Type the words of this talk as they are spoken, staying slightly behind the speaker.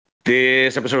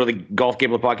This episode of the Golf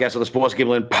Gambling Podcast on the Sports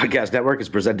Gambling Podcast Network is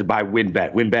presented by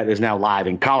WynnBET. WynnBET is now live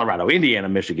in Colorado, Indiana,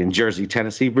 Michigan, Jersey,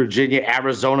 Tennessee, Virginia,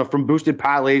 Arizona. From boosted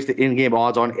parlays to in-game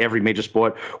odds on every major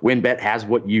sport, WynnBET has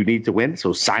what you need to win.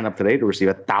 So sign up today to receive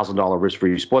a $1,000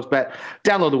 risk-free sports bet.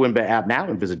 Download the WynnBET app now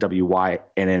and visit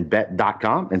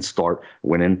wynnbet.com and start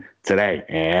winning today.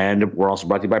 And we're also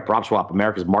brought to you by PropSwap,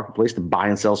 America's marketplace to buy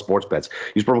and sell sports bets.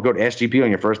 Use promo code SGP on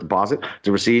your first deposit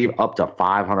to receive up to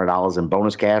 $500 in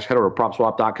bonus cash. Head over to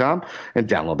PropSwap.com and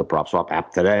download the PropSwap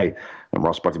app today. And we're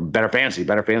also brought to you by Better Fantasy.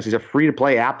 Better Fantasy is a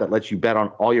free-to-play app that lets you bet on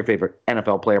all your favorite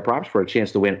NFL player props for a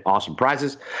chance to win awesome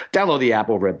prizes. Download the app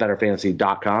over at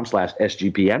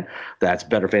betterfantasy.com/SGPN. That's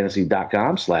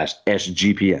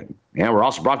betterfantasy.com/SGPN. And we're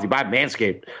also brought to you by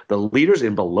Manscaped, the leaders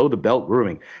in below-the-belt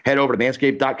grooming. Head over to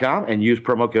manscaped.com and use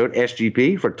promo code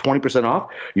SGP for 20% off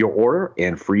your order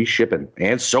and free shipping.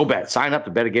 And SoBet. Sign up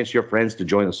to bet against your friends to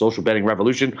join the social betting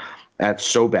revolution at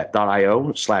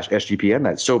SoBet.io/SGPN.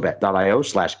 That's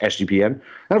SoBet.io/SGPN. And,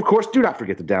 of course, do not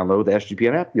forget to download the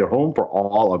SGPN app, your home for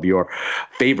all of your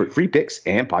favorite free picks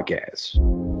and podcasts.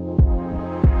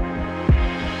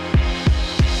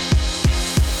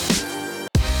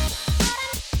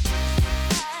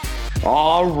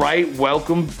 All right,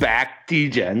 welcome back,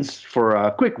 D-Gens, for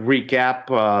a quick recap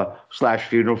 /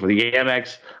 funeral for the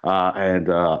Amex and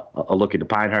a look into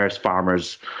Pinehurst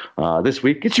Farmers this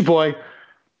week. It's your boy,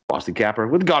 Boston Capper,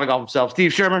 with the God of Golf himself, Steve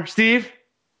Shermer. Steve,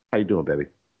 how you doing, baby?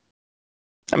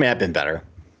 I mean, I've been better.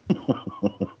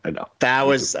 I know.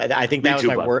 I think that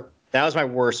was my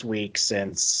worst week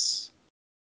since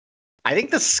I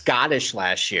think the Scottish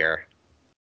last year.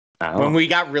 When we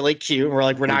got really cute and we're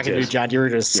like, we're not going to do John Deere, we're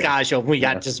going to Scottish Open. We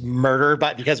got just murdered,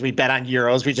 but because we bet on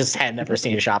Euros, we just had never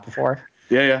seen a shot before.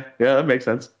 Yeah, that makes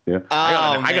sense. Yeah,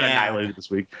 I got annihilated this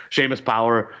week. Seamus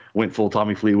Power went full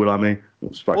Tommy Fleetwood on me.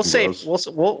 We'll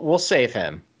save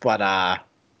him, but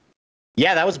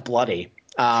yeah, that was bloody.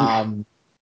 All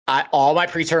my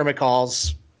pre-tournament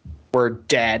calls were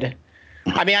dead.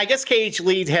 I mean, I guess KH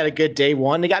Lee had a good day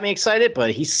one. It got me excited,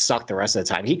 but he sucked the rest of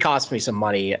the time. He cost me some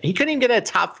money. He couldn't even get a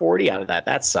top 40 out of that.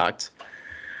 That sucked.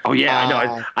 Oh, yeah, I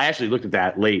know. I actually looked at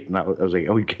that late, and I was like,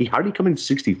 how did he come in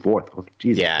 64th? Oh,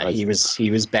 Jesus Christ. he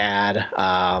was bad.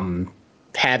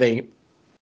 Having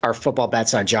our football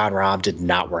bets on John Rahm did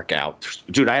not work out.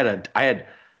 Dude, I had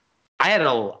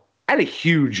a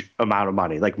huge amount of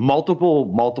money, like multiple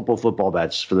football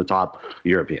bets for the top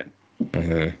European.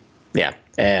 Mm-hmm. Yeah,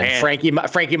 and Frankie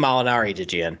Molinari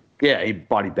did you in? Yeah, he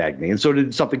body bagged me, and so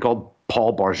did something called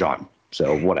Paul Barjon.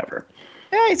 So whatever.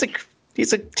 Yeah,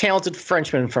 he's a talented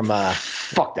Frenchman from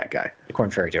fuck that guy. The Corn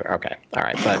Ferry Tour. Okay, all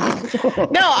right, but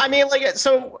no, I mean, like,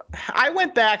 so I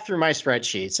went back through my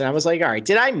spreadsheets and I was like, all right,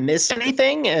 did I miss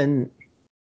anything? And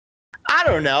I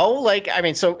don't know. Like, I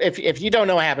mean, so if you don't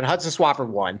know what happened, Hudson Swafford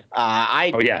won.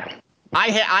 I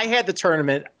had the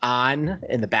tournament on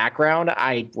in the background.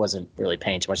 I wasn't really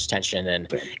paying too much attention,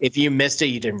 and if you missed it,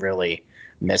 you didn't really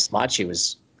miss much. He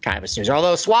was kind of a snoozer.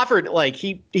 Although Swafford, like,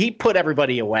 he put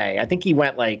everybody away. I think he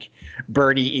went like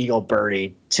birdie, eagle,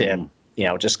 birdie to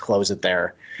just close it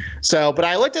there. So, but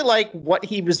I looked at like what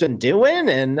he was been doing,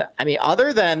 and I mean,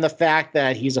 other than the fact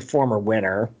that he's a former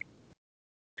winner,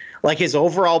 like his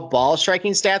overall ball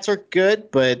striking stats are good,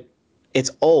 but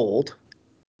it's old.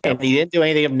 And he didn't do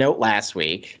anything of note last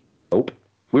week. Nope.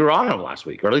 We were on him last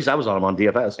week, or at least I was on him on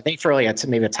DFS. I think for like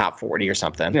maybe a top 40 or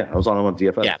something. Yeah, I was on him on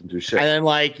DFS. Yeah. And do shit. And then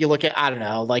like you look at, I don't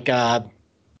know, like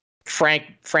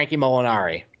Frankie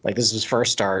Molinari. Like this is his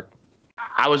first start.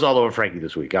 I was all over Frankie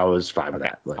this week. I was fine with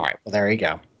that. All right. Well, there you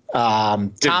go.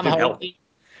 Tom Hoagie.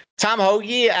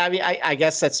 I mean, I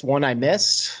guess that's one I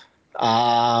missed.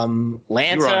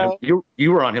 Lanto.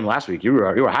 You were on him last week. You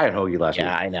were high on Hoagie last week.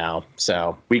 Yeah, I know.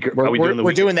 So we're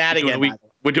doing that again.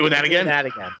 We're doing that again.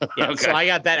 Yeah. Okay. So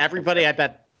I bet everybody. I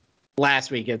bet last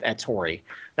week at Torrey.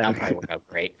 That'll probably work out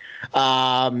great.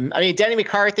 I mean, Denny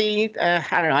McCarthy. I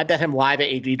don't know. I bet him live at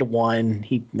 80-1.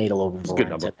 He made a little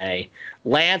run today.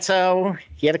 Lanto.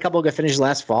 He had a couple of good finishes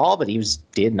last fall, but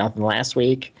did nothing last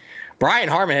week. Brian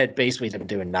Harman had basically been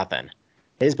doing nothing.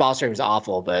 His ball strike was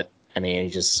awful, but I mean, he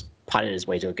just putted his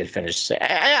way to a good finish.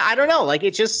 I don't know. Like,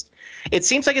 it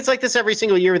seems like it's like this every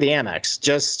single year with the Amex.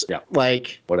 Just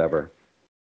like whatever.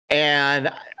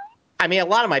 And I mean, a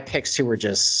lot of my picks too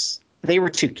they were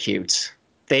too cute.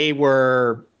 It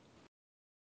was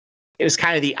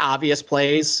kind of the obvious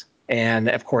plays. And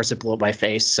of course it blew up my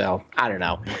face. So I don't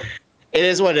know. It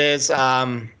is what it is.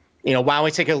 Why don't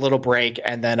we take a little break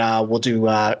and then we'll do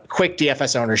quick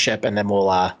DFS ownership and then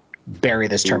we'll bury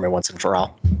this tournament once and for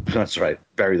all. That's right.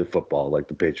 Bury the football like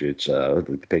the Patriots.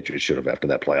 Should have after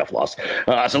that playoff loss.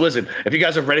 So listen, if you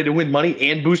guys are ready to win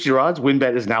money and boost your odds,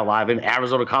 WynnBET is now live in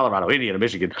Arizona, Colorado, Indiana,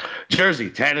 Michigan, Jersey,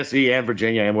 Tennessee, and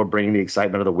Virginia, and we're bringing the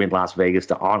excitement of the Wynn Las Vegas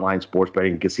to online sports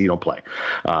betting and casino play.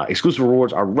 Exclusive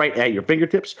rewards are right at your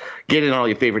fingertips. Get in on all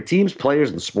your favorite teams,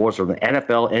 players, and sports from the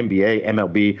NFL, NBA,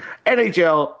 MLB,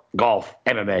 NHL, golf,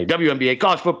 MMA, WNBA,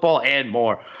 college football, and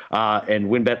more. And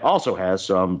WynnBET also has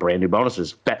some brand new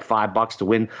bonuses. Bet $5 to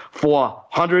win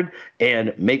 $400,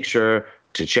 and make sure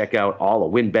to check out all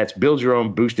of WynnBET's build your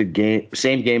own boosted game,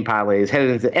 same game parlays headed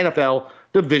into the NFL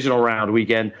divisional round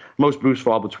weekend. Most boosts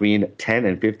fall between 10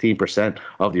 and 15%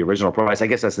 of the original price. I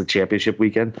guess that's the championship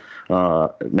weekend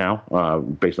now,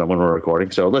 based on when we're recording.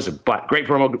 So listen, but great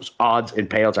promo odds and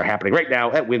payouts are happening right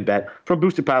now at WynnBET. From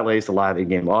boosted parlays to live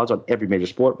in-game odds on every major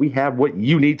sport, we have what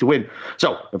you need to win.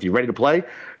 So if you're ready to play,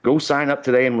 go sign up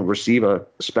today and receive a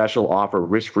special offer,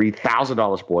 risk-free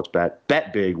 $1,000 sports bet.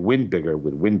 Bet big, win bigger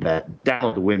with WynnBET.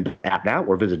 Download the WynnBET app now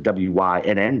or visit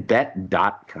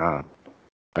wynnbet.com.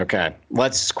 Okay,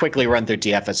 let's quickly run through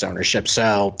DFS ownership.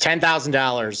 So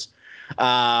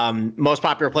 $10,000. Most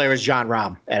popular player is Jon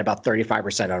Rahm at about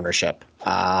 35% ownership.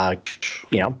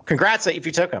 Congrats if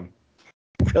you took him.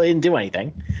 Really didn't do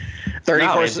anything.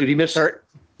 34. Dude, he missed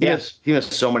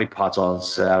so many putts on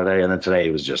Saturday, and then today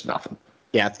it was just nothing.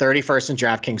 Yeah, 31st in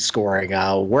DraftKings scoring.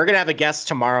 We're gonna have a guest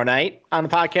tomorrow night on the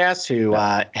podcast who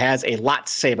has a lot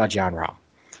to say about Jon Rahm.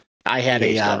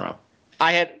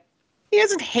 He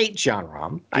doesn't hate Jon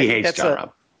Rahm. He hates Jon Rahm.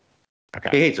 Okay.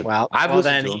 He hates him. Well,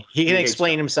 then he can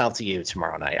explain himself to you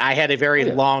tomorrow night. I had a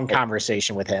very long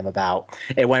conversation with him about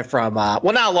it. Went from not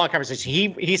a long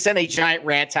conversation. He sent a giant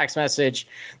rant text message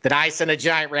that I sent a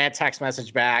giant rant text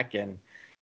message back, and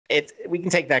we can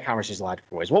take that conversation a lot of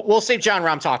different ways. We'll save Jon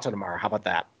Rahm talk till tomorrow. How about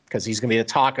that? Because he's going to be the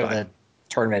talk of the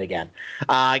tournament again.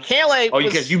 Cantlay.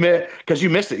 Because you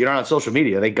missed it. You're not on social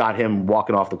media. They got him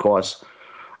walking off the course,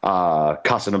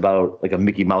 cussing about like a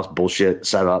Mickey Mouse bullshit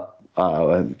setup,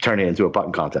 and turning it into a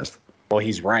putting contest. Well,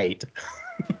 he's right.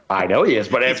 I know he is,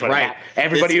 but that's right.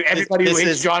 Everybody who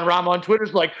hates Jon Rahm on Twitter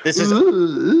is like, this is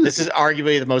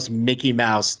arguably the most Mickey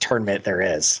Mouse tournament there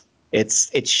is.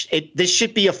 This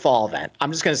should be a fall event.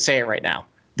 I'm just going to say it right now.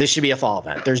 This should be a fall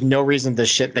event. There's no reason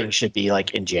this thing should be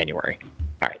like in January.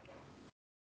 All right.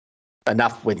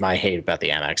 Enough with my hate about the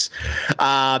Amex.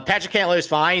 Patrick Cantlay is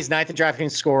fine. He's 9th in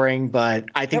DraftKings scoring, but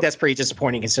I think that's pretty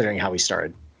disappointing considering how he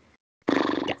started.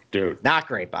 Yeah. Dude. Not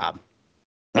great, Bob.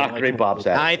 Not great, Bob.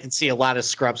 9th and see a lot of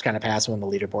scrubs kind of pass him on the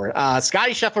leaderboard.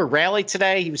 Scotty Scheffler rallied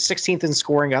today. He was 16th in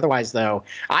scoring. Otherwise, though,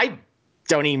 I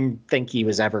don't even think he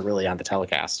was ever really on the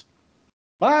telecast.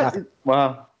 Well,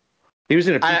 he was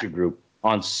in a feature group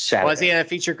on Saturday. Was he in a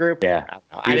feature group? Yeah.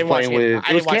 I didn't watch it.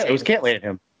 It was Cantlay and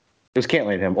him. It was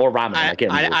Cantlay and him or Rahman.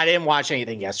 I didn't watch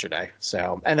anything yesterday.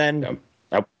 So, and then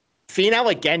Finau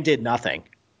again did nothing.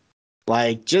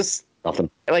 Like, just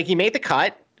nothing. Like, he made the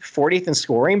cut, 40th in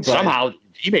scoring. But somehow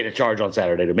he made a charge on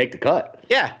Saturday to make the cut.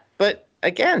 Yeah. But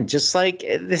again, just like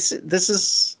this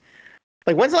is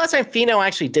like, when's the last time Finau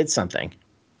actually did something?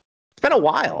 It's been a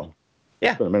while.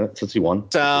 Yeah. It's been a minute since he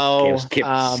won. So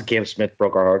Cam Smith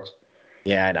broke our hearts.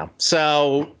 Yeah, I know.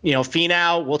 So,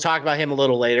 Finau, we'll talk about him a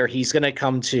little later. He's going to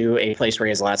come to a place where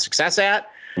he has a lot of success at.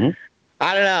 Mm-hmm.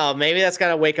 I don't know. Maybe that's got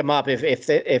to wake him up.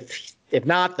 If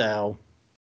not, though,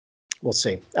 we'll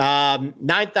see.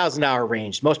 $9,000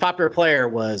 range. Most popular player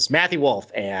was Matthew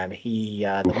Wolff, and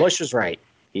the mush was right.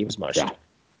 He was mushed. Yeah.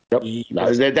 Yep.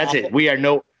 That's it.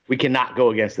 We cannot go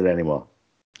against it anymore.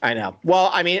 I know. Well,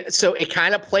 I mean, so it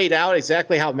kind of played out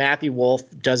exactly how Matthew Wolff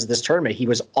does this tournament. He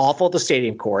was awful at the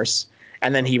stadium course,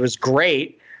 and then he was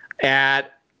great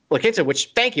at La Quinta,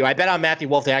 which, thank you. I bet on Matthew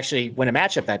Wolff to actually win a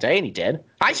matchup that day, and he did.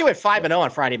 I actually went 5-0 on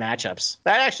Friday matchups.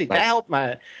 That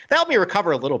helped me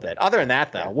recover a little bit. Other than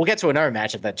that, though, we'll get to another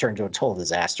matchup that turned into a total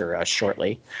disaster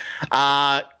shortly.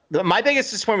 My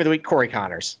biggest disappointment of the week, Corey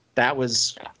Connors.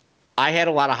 I had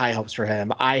a lot of high hopes for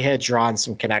him. I had drawn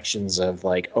some connections of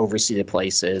like overseeded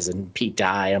places and Pete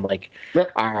Dye. I'm like,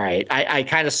 all right. I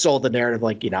kind of sold the narrative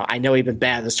like, I know he's been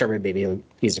bad in this tournament. Maybe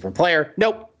he's a different player.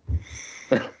 Nope.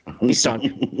 He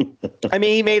stunk. I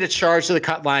mean, he made a charge to the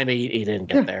cut line, but he didn't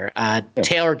get there.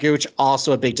 Taylor Gooch,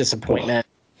 also a big disappointment.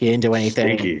 He didn't do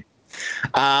anything.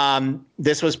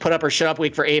 This was put up or shut up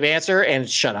week for Abe Answer, and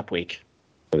it's shut up week.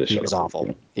 He was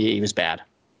awful. He was bad.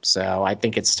 So I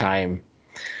think it's time.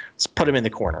 Let's put him in the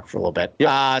corner for a little bit.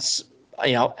 Yep.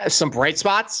 Some bright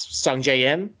spots. Sung J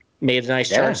M made a nice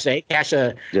charge today. Cash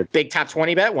a big top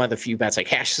 20 bet. One of the few bets I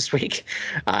cashed this week.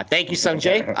 Thank you, Sung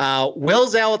J. Will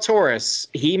Zalatoris.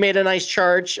 He made a nice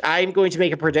charge. I'm going to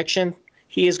make a prediction.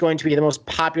 he is going to be the most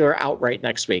popular outright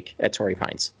next week at Torrey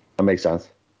Pines. That makes sense.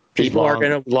 People are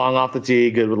going to long off the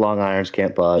tee, good with long irons,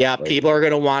 can't putt. Yeah, people are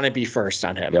going to want to be first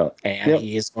on him, and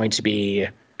he is going to be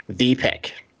the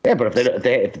pick. Yeah, but if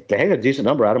they hang a decent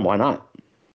number at him, why not?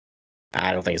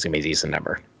 I don't think it's going to be a decent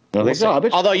number. I think so.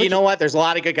 Although you know what, there's a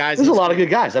lot of good guys. There's a lot of good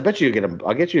guys. I bet you get him.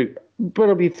 I'll get you, but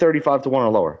it'll be 35 to 1 or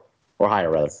lower, or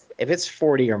higher rather. If it's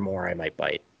 40 or more, I might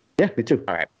bite. Yeah, me too.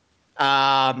 All right.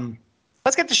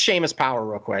 Let's get to Seamus Power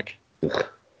real quick.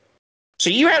 So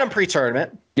you had him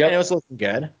pre-tournament, and it was looking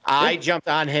good. I jumped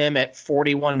on him at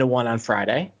 41 to 1 on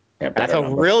Friday. Yeah, I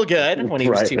felt real good when he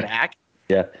was 2 back.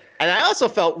 Yeah. And I also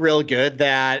felt real good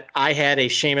that I had a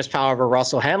Seamus Power over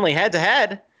Russell Henley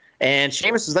head-to-head, and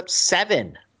Seamus was up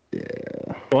 7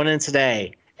 going in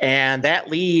today. And that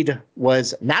lead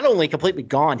was not only completely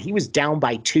gone, he was down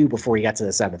by 2 before he got to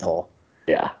the 7th hole.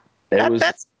 Yeah.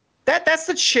 That's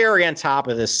the cherry on top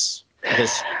of this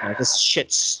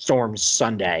shit storm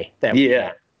Sunday.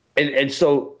 And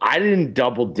so I didn't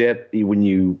double dip when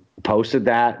you posted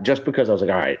that, just because I was like,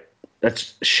 all right,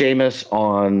 that's Seamus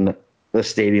on the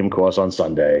stadium course on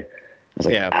Sunday. I was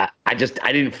like,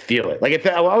 I didn't feel it. Like,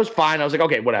 I was fine. I was like,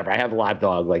 okay, whatever. I have a live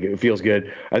dog. Like, it feels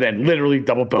good. And then literally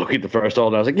double bogeyed the first hole.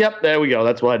 And I was like, yep, there we go.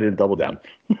 That's why I didn't double down.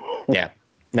 Yeah.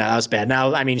 No, that was bad.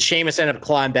 Now, I mean, Seamus ended up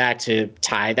clawing back to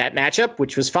tie that matchup,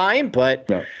 which was fine, but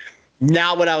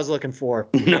not what I was looking for.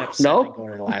 No.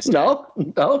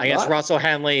 Against Russell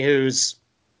Henley, who's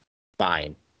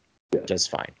fine. Just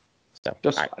fine. So,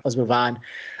 all right, let's move on.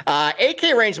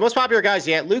 8K range, most popular guys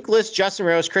yet. Luke List, Justin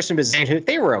Rose, Christian Bazane, who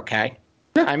they were okay.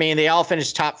 Yeah. I mean, they all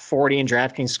finished top 40 in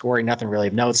DraftKings scoring. Nothing really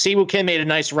of note. Siwoo Kim made a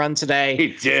nice run today. He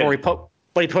did.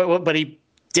 But he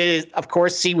did, of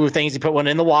course, Siwoo things. He put one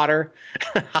in the water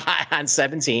on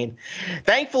 17.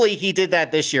 Thankfully, he did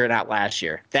that this year, not last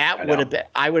year. That would have been.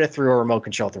 I would have threw a remote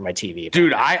control through my TV.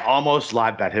 Dude, I almost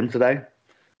live bet him today.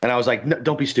 And I was like, no,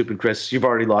 don't be stupid, Chris. You've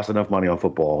already lost enough money on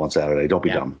football on Saturday. Don't be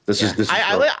dumb. This is.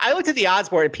 I looked at the odds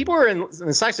board, and people were in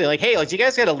the section like, "Hey, like, do you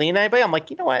guys got to lean anybody?" I'm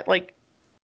like, you know what? Like,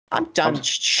 I'm done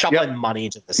shoveling money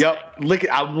into this.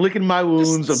 I'm licking my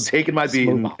wounds. I'm taking my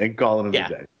beating and calling it a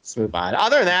day. Let's move on.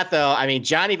 Other than that, though, I mean,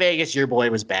 Johnny Vegas, your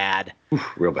boy, was bad.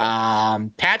 Real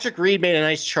bad. Patrick Reed made a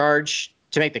nice charge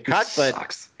to make the cut,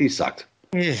 but he sucked.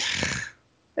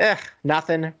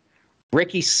 Nothing.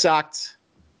 Ricky sucked.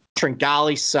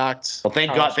 Tringali sucked. Well,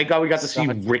 thank God we got to see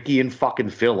Ricky and fucking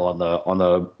Phil on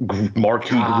the marquee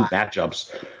group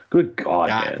matchups. Good God,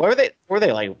 man. What were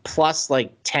they like plus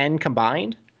like 10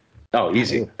 combined? Oh,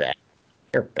 easy.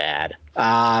 They're bad.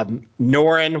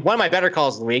 Noren, one of my better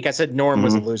calls of the week. I said Noren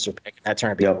was a loser pick. That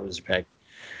turned out to be a loser pick.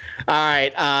 All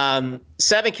right.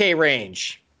 7K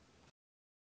range.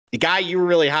 The guy you were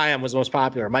really high on was most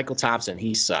popular, Michael Thompson.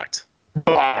 He sucked.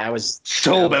 That was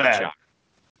so bad.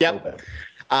 Yep. So bad.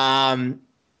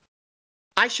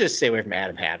 I should stay away from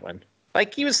Adam Hadwin.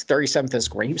 Like, he was 37th in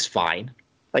scoring. He was fine.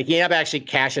 Like, he ended up actually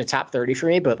cashing a top 30 for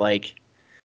me, but like,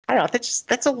 I don't know.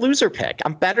 That's a loser pick.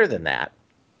 I'm better than that.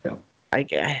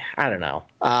 Yeah. I don't know.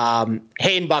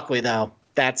 Hayden Buckley, though,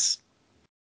 it's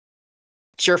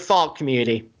your fault,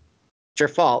 community. It's your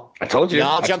fault. I told you.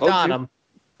 Y'all jumped on him.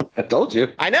 I told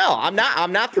you. I know. I'm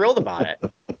not thrilled about it.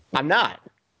 I'm not.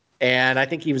 And I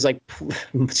think he was like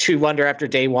 2 under after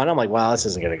day 1. I'm like, well, this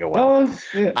isn't going to go well.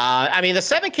 I mean, the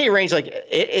 7K range, like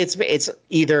it's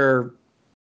either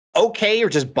okay or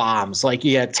just bombs. Like,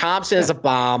 Thompson is a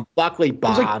bomb. Buckley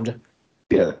bombed.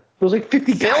 It was like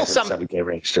 50 guys in the 7K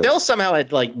range too. Bill somehow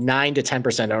had like 9 to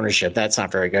 10% ownership. That's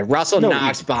not very good. Russell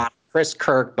Knox bombed. Chris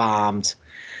Kirk bombed.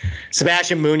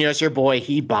 Sebastian Munoz, your boy,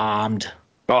 he bombed.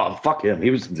 Oh, fuck him.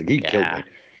 He killed me.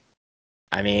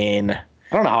 I mean,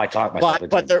 I don't know how I talk myself.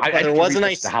 But there was a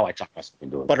nice how I talk myself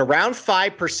into it. But around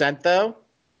 5%, though,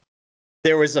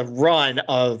 there was a run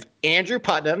of Andrew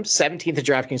Putnam, 17th in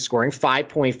DraftKings scoring,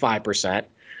 5.5%.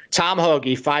 Tom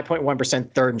Hoagie,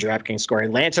 5.1%, third in DraftKings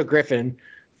scoring. Lanto Griffin,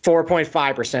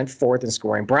 4.5%, fourth in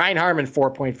scoring. Brian Harmon,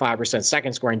 4.5%,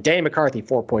 second scoring. Danny McCarthy,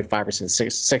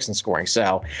 4.5%, sixth in scoring.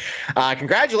 So,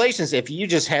 congratulations if you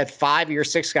just had 5 of your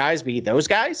 6 guys be those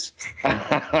guys.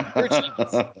 You're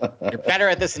genius. You're better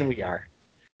at this than we are.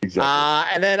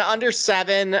 Exactly. And then under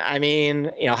 7, I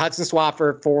mean, Hudson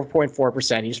Swafford,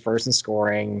 4.4%. He's first in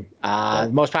scoring. The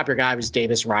most popular guy was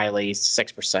Davis Riley,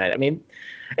 6%. I mean,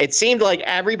 it seemed like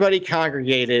everybody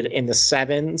congregated in the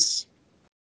 7s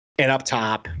and up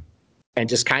top and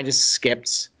just kind of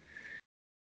skipped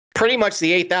pretty much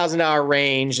the $8,000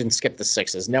 range and skipped the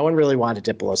 6s. No one really wanted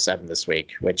to dip below 7 this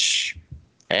week, which,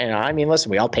 I mean, listen,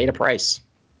 we all paid a price.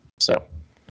 So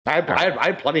I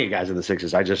had plenty of guys in the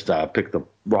 6s. I just picked the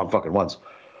wrong fucking ones.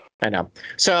 I know.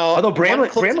 So although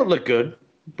Bramlett looked good.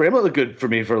 Bramlett looked good for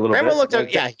me for a little bit. Bramlett looked,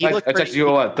 he looked I texted you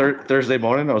what Thursday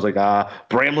morning. I was like,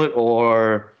 Bramlett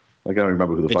or I don't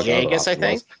remember who the fuck Vegas, I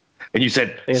think. Was. And you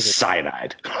said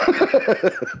cyanide.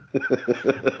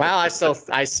 Well,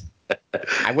 I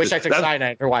wish I took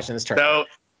cyanide for watching this tournament.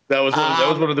 That was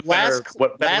one of the better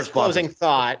last closing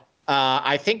thought.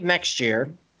 I think next year.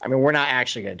 I mean, we're not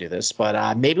actually going to do this,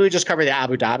 but maybe we just cover the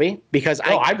Abu Dhabi because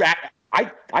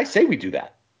I say we do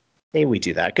that. Maybe we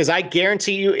do that because I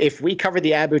guarantee you, if we covered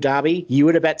the Abu Dhabi, you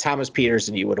would have bet Thomas Pieters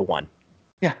and you would have won.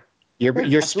 Yeah,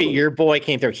 your boy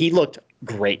came through. He looked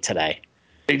great today.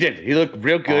 He did. He looked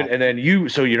real good. And then you're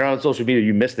not on social media.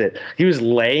 You missed it. He was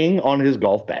laying on his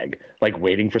golf bag, like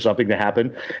waiting for something to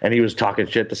happen. And he was talking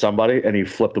shit to somebody and he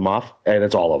flipped him off and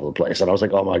it's all over the place. And I was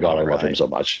like, oh my God, I love him so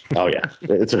much. Oh yeah.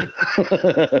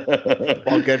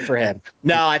 Well, good for him.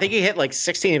 No, I think he hit like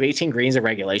 16 of 18 greens in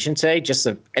regulation today.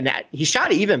 He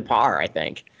shot even par, I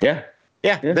think. Yeah.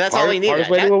 That's all he needed. Par's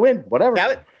way to a win.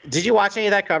 Whatever. Did you watch any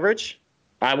of that coverage?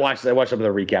 I watched some of the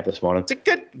recap this morning. It's a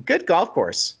good golf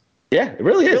course. Yeah, it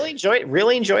really is.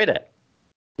 Really enjoyed it.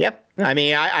 Yep. I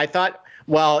mean, I thought,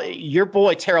 well, your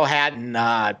boy Terrell Hatton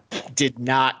did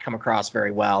not come across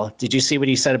very well. Did you see what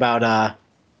he said about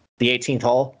the 18th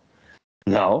hole?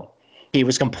 No. He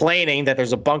was complaining that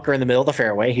there's a bunker in the middle of the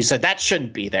fairway. He said that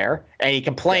shouldn't be there. And he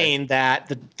complained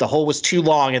that the hole was too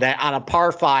long and that on a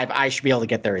par 5, I should be able to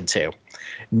get there in 2.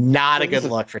 Not a good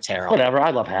look for Terrell. Whatever. I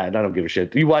love Hatton. I don't give a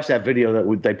shit. You watched that video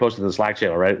that they posted in the Slack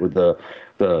channel, right? With the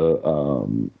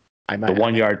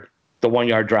 1 yard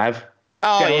drive.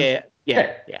 Oh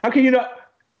yeah. How can you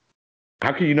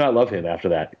not love him after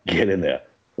that? Get in there.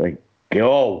 Like,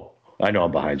 oh, I know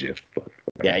I'm behind you.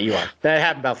 Yeah, you are. That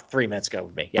happened about 3 minutes ago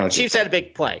with me. Yeah, Chiefs had a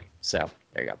big play. So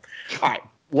there you go. All right.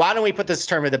 Why don't we put this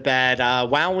tournament to bed?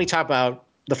 Why don't we talk about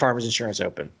the Farmers Insurance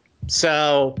Open?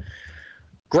 So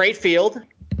great field.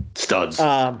 Studs.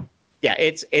 Yeah,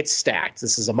 it's stacked.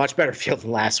 This is a much better field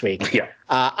than last week. Yeah.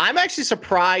 I'm actually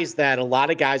surprised that a lot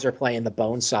of guys are playing the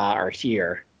Bonesaw are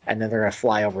here, and then they're going to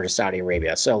fly over to Saudi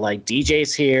Arabia. So, like,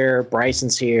 DJ's here,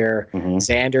 Bryson's here,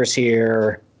 Xander's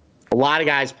here. A lot of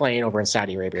guys playing over in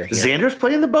Saudi Arabia here. Xander's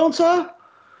playing the Bonesaw?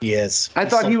 He is. I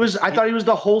thought he was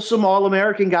the wholesome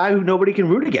All-American guy who nobody can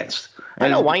root against. I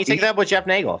know. Why don't you take that up with Jeff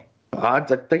Nagel? I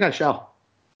think I shall.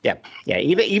 Yeah.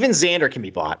 Even Xander can be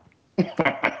bought.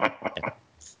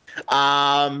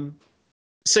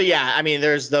 So yeah, I mean,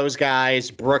 there's those guys.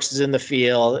 Brooks is in the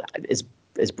field. Is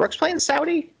Brooks playing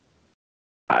Saudi?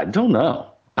 I don't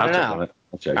know. I don't know.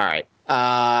 I'll check. All right.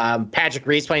 Patrick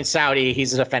Reed's playing Saudi.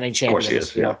 He's a defending champion. Of course he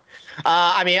is. Yeah.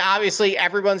 I mean, obviously,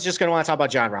 everyone's just going to want to talk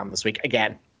about Jon Rahm this week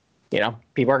again. You know,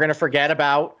 people are going to forget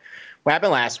about what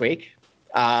happened last week.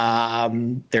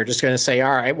 They're just going to say,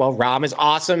 all right, well, Rahm is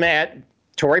awesome at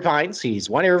Torrey Pines. He's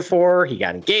won here before. He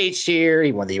got engaged here.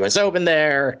 He won the U.S. Open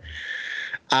there.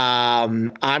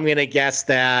 I'm going to guess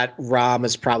that Rahm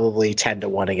is probably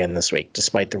 10-1 again this week,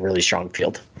 despite the really strong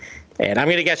field. And I'm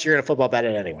going to guess you're going to football bet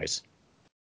it anyways.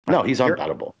 No, he's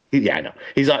unbettable. I know.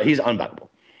 He's unbettable.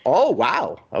 Oh,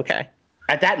 wow. Okay.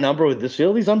 At that number with this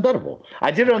field, he's unbettable.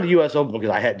 I did it on the U.S. Open because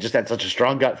I had such a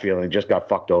strong gut feeling. Just got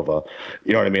fucked over.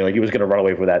 You know what I mean? Like, he was going to run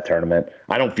away for that tournament.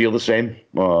 I don't feel the same.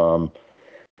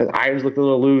 His irons looked a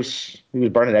little loose. He was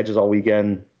burning edges all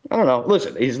weekend. I don't know.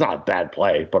 Listen, he's not a bad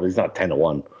play, but he's not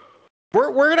 10-1.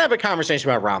 We're going to have a conversation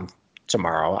about Rahm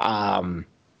tomorrow.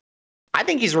 I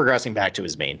think he's regressing back to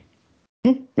his mean.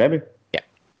 Maybe. Yeah.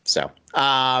 So,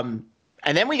 and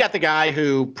then we got the guy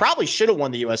who probably should have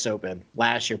won the U.S. Open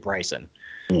last year, Bryson.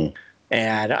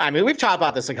 And I mean, we've talked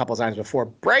about this a couple of times before.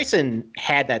 Bryson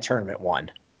had that tournament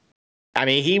won. I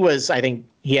mean, I think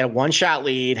he had a 1-shot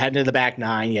lead, heading to the back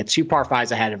 9. He had 2 par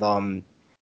 5s ahead of him.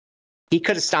 He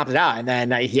could have stomped it out. And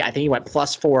then I think he went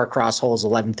 +4 across holes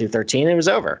 11 through 13, and it was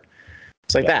over.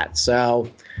 It's like that. So,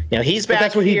 you know, he's back. But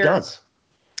that's what here. He does.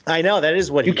 I know that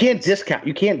is what you can't discount.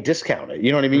 You can't discount it.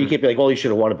 You know what I mean? You can't be like, well, he should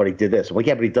have won it, but he did this. Well,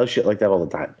 yeah, but he does shit like that all the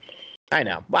time. I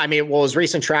know. I mean, well, his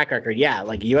recent track record, yeah,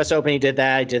 like U.S. Open, he did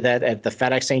that. He did that at the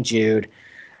FedEx St. Jude.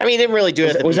 I mean, he didn't really do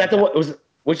it. Was that the one?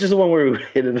 Which is the one where he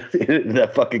hit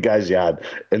that fucking guy's yard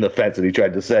in the fence, and he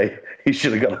tried to say he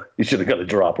should have got a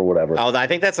drop or whatever. Oh, I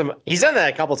think he's done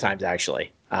that a couple times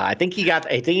actually. I think he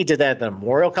did that at the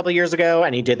Memorial a couple of years ago,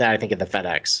 and he did that I think at the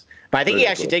FedEx. But I think he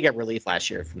actually did get relief last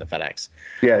year from the FedEx.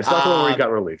 Yeah, it's not the one where he got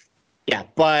relief. Yeah,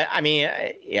 but I mean,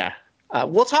 yeah,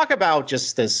 we'll talk about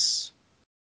just this.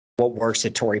 What works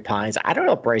at Torrey Pines? I don't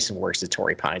know if Bryson works at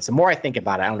Torrey Pines. The more I think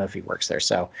about it, I don't know if he works there.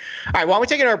 So, all right, why don't we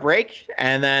take our break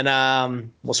and then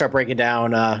we'll start breaking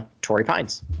down Torrey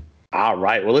Pines. All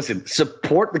right. Well, listen,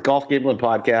 support the Golf Gambling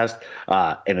Podcast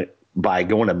by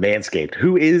going to Manscaped,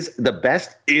 who is the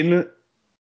best in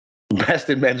Best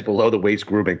in men's below the waist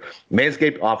grooming.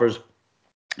 Manscaped offers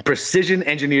precision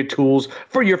engineered tools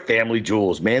for your family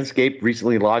jewels. Manscaped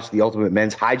recently launched the ultimate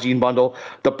men's hygiene bundle,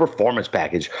 the Performance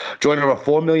Package. Join over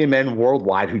 4 million men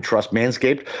worldwide who trust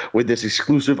Manscaped with this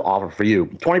exclusive offer for you.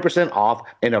 20% off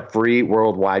and a free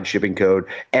worldwide shipping code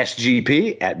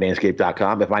SGP at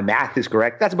manscaped.com. If my math is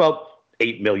correct, that's about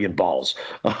 8 million balls.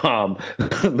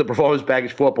 The Performance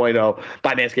Package 4.0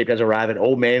 by Manscaped has arrived, and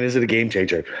oh man, is it a game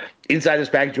changer. Inside this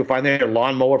package, you'll find their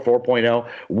Lawnmower 4.0,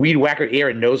 Weed Whacker ear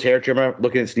and nose hair trimmer.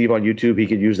 Looking at Steve on YouTube, he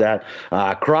could use that.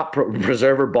 Crop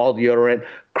Preserver ball deodorant,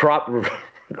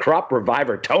 Crop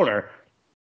Reviver toner.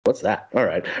 What's that? All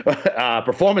right.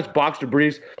 Performance boxer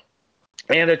briefs,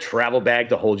 and a travel bag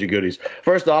to hold your goodies.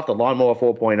 First off, the Lawnmower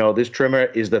 4.0. This trimmer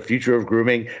is the future of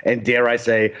grooming, and dare I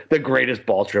say, the greatest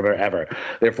ball trimmer ever.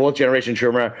 Their 4th generation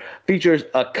trimmer features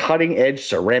a cutting-edge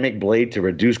ceramic blade to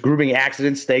reduce grooming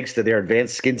accidents thanks to their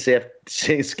advanced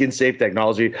skin-safe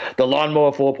technology. The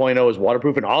Lawnmower 4.0 is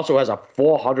waterproof and also has a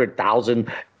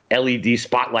 400,000 LED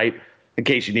spotlight in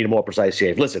case you need a more precise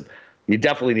shave. Listen, you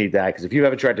definitely need that, because if you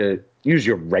haven't tried to use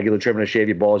your regular trimmer to shave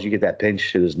your balls, you get that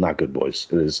pinch. It is not good, boys.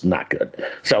 It is not good.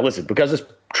 So listen, because this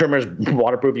trimmer is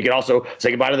waterproof, you can also say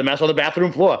goodbye to the mess on the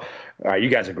bathroom floor. All right, you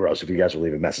guys are gross if you guys are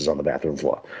leaving messes on the bathroom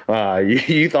floor.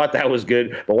 You thought that was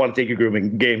good, but want to take your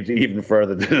grooming game even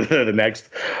further to the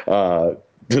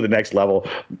next level,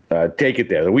 take it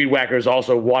there. The Weed Whacker is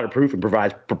also waterproof and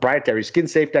provides proprietary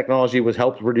skin-safe technology, which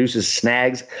helps reduces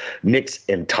snags, nicks,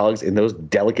 and tugs in those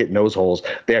delicate nose holes.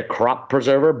 Their Crop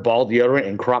Preserver ball deodorant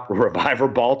and Crop Reviver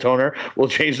ball toner will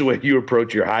change the way you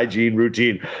approach your hygiene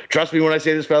routine. Trust me when I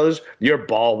say this, fellas, your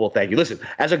ball will thank you. Listen,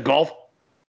 as a golf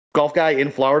guy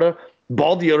in Florida,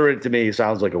 ball deodorant to me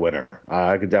sounds like a winner.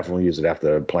 I could definitely use it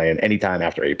after playing anytime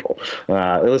after April.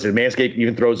 Listen, Manscaped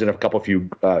even throws in a few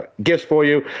gifts for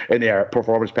you in their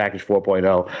Performance Package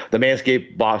 4.0, the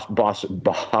Manscaped Boss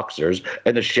Boxers,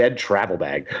 and the Shed Travel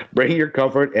Bag. Bring your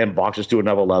comfort and boxers to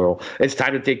another level. It's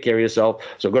time to take care of yourself.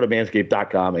 So go to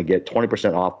manscaped.com and get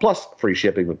 20% off plus free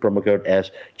shipping with promo code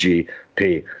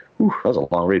SGP. Whew, that was a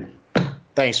long read.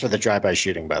 Thanks for the drive-by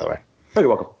shooting, by the way. Oh, you're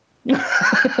welcome.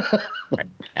 Right.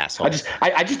 Asshole. I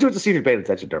just do it to see if you're paying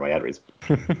attention during my ad reads.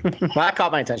 Well, that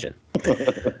caught my attention.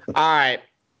 All right,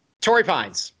 Torrey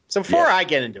Pines. So before I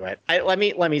get into it, let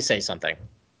me say something.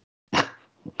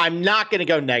 I'm not going to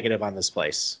go negative on this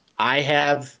place. I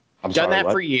have done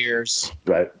that for years.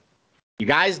 Right. You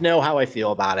guys know how I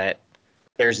feel about it.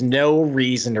 There's no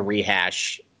reason to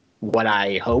rehash what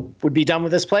I hope would be done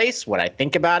with this place, what I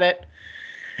think about it.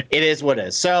 It is what it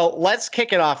is. So let's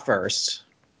kick it off first.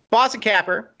 Boston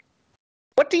Capper,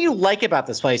 what do you like about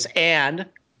this place? And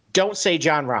don't say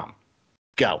John Rahm.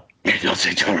 Go. Don't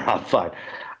say John Rahm. Fine.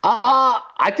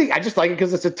 I think I just like it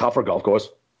because it's a tougher golf course.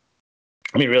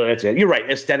 I mean, really, that's it. You're right.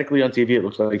 Aesthetically on TV, it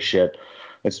looks like shit.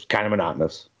 It's kind of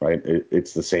monotonous, right?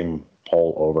 It's the same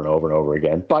hole over and over and over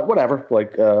again. But whatever.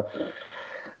 Like, I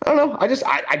don't know.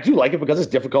 I do like it because it's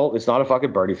difficult. It's not a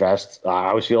fucking birdie fest. I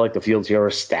always feel like the fields here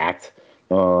are stacked.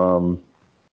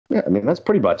 Yeah, I mean, that's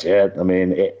pretty much it. I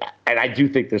mean, and I do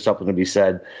think there's something to be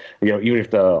said, even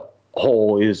if the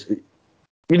hole is,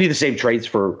 you need the same traits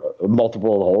for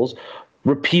multiple holes.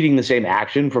 Repeating the same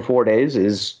action for 4 days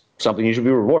is something you should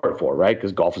be rewarded for, right?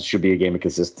 Because golf should be a game of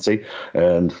consistency.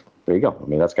 And there you go. I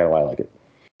mean, that's kind of why I like it.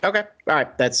 Okay. All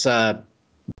right. That's a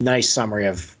nice summary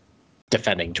of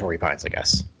defending Torrey Pines, I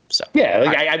guess. So yeah,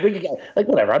 I think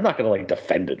whatever. I'm not going to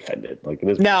defend it. Like it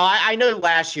is. No, I know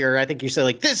last year I think you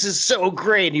said this is so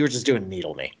great, and you were just doing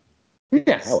needle me.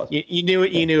 Yeah, I was. You knew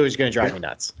it. You knew it was going to drive me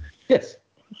nuts. Yes.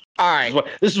 All right.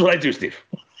 This is what I do, Steve.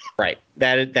 Right.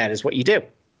 That is what you do.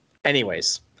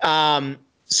 Anyways, so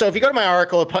if you go to my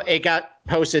article, it got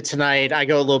posted tonight. I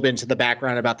go a little bit into the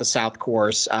background about the South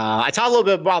Course. I talk a little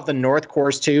bit about the North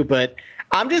Course too, but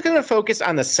I'm just going to focus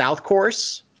on the South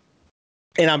Course.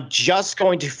 And I'm just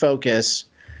going to focus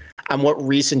on what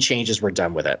recent changes were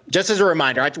done with it. Just as a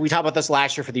reminder, we talked about this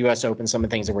last year for the U.S. Open, some of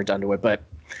the things that were done to it.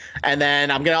 And then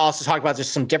I'm going to also talk about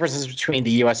just some differences between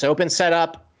the U.S. Open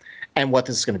setup and what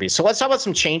this is going to be. So let's talk about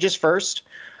some changes first.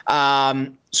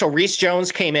 So Reese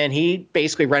Jones came in. He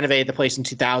basically renovated the place in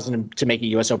 2000 to make it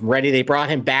U.S. Open ready. They brought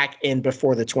him back in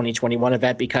before the 2021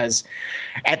 event because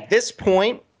at this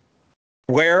point,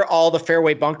 where all the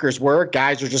fairway bunkers were,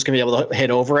 guys are just going to be able to hit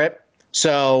over it.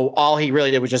 So all he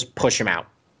really did was just push him out,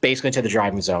 basically into the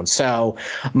driving zone. So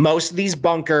most of these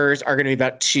bunkers are going to be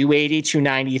about 280,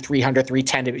 290, 300,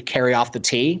 310 to carry off the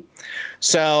tee.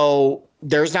 So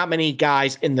there's not many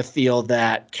guys in the field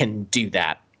that can do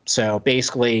that. So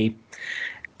basically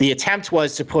the attempt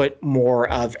was to put more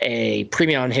of a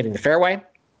premium on hitting the fairway.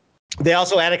 They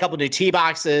also added a couple new tee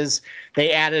boxes.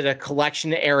 They added a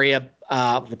collection area,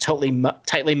 a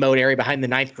tightly mowed area behind the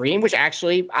ninth green, which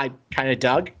actually I kind of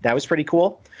dug. That was pretty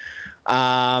cool. But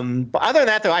other than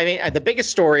that, though, I mean, the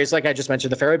biggest story is, like I just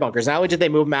mentioned, the fairway bunkers. Not only did they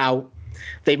move them out,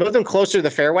 they moved them closer to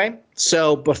the fairway.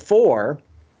 So before,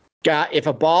 if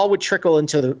a ball would trickle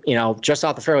into the, just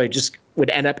off the fairway, it just would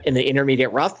end up in the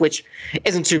intermediate rough, which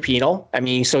isn't too penal. I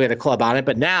mean, you still get a club on it,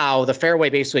 but now the fairway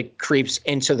basically creeps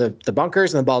into the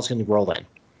bunkers and the ball's going to roll in.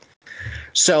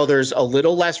 So there's a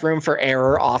little less room for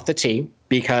error off the tee,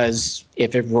 because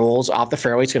if it rolls off the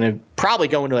fairway, it's going to probably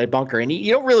go into a bunker. And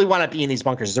you don't really want to be in these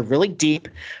bunkers. They're really deep.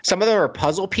 Some of them are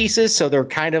puzzle pieces, so they're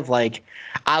kind of like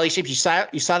oddly shaped. You saw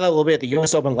that a little bit at the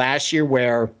U.S. Open last year,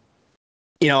 where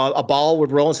a ball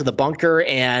would roll into the bunker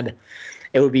and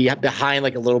it would be behind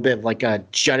like a little bit of like a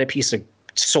jutted piece of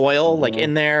soil, like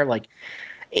in there. Like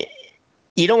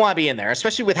you don't want to be in there,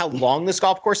 especially with how long this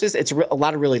golf course is. It's a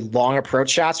lot of really long approach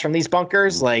shots from these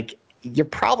bunkers. Like you're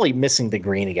probably missing the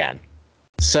green again.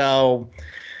 So,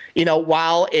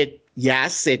 while it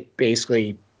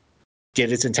basically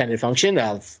did its intended function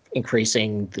of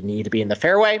increasing the need to be in the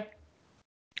fairway.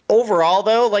 Overall,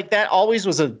 though, like that always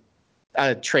was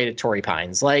a trade at Torrey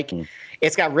Pines. Like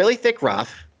it's got really thick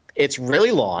rough. It's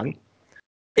really long.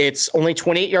 It's only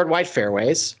 28-yard wide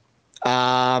fairways.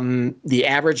 The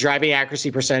average driving accuracy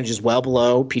percentage is well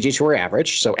below PGA Tour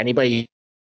average. So anybody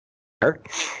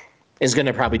is going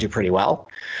to probably do pretty well.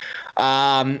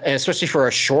 And especially for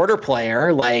a shorter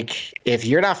player, like if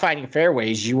you're not finding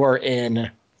fairways, you are in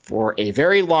for a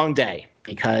very long day,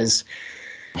 because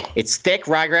it's thick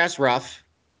ryegrass rough.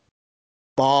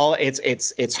 Ball,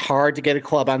 it's hard to get a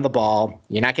club on the ball.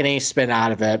 You're not getting any spin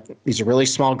out of it. These are really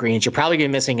small greens. You're probably going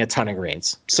to be missing a ton of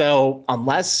greens. So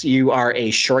unless you are a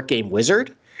short game wizard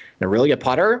and a really good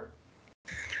putter,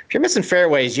 if you're missing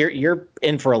fairways, you're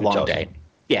in for a long day.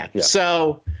 Yeah.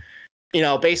 So,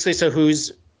 basically, so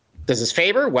does this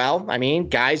favor? Well, I mean,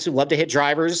 guys who love to hit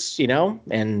drivers,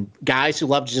 and guys who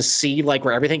love to just see like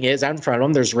where everything is out in front of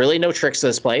them. There's really no tricks to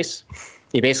this place.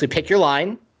 You basically pick your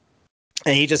line.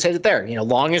 And he just hit it there.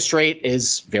 Long and straight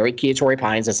is very key to Torrey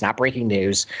Pines. It's not breaking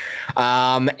news.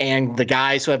 And the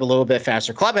guys who have a little bit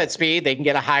faster club head speed, they can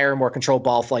get a higher, more controlled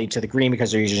ball flight to the green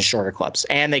because they're using shorter clubs.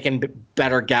 And they can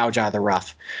better gouge out of the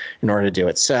rough in order to do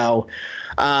it. So,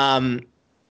 as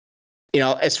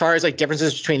far as like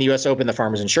differences between the U.S. Open and the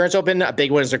Farmers Insurance Open, a big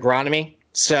one is agronomy.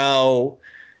 So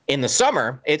in the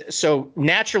summer,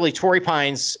 naturally Torrey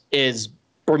Pines is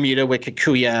Bermuda with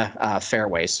Kikuyu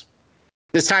fairways.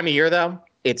 This time of year, though,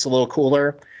 it's a little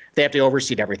cooler. They have to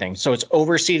overseed everything. So it's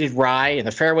overseeded rye in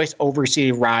the fairways,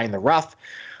 overseeded rye in the rough.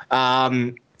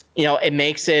 It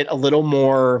makes it a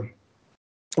little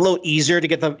easier to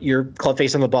get your club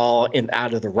face on the ball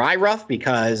out of the rye rough,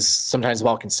 because sometimes the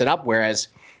ball can sit up, whereas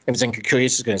if it's in Kikuyu,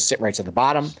 it's going to sit right to the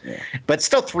bottom. Yeah. But it's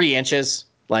still 3 inches.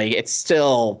 Like, it's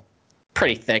still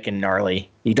pretty thick and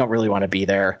gnarly. You don't really want to be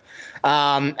there.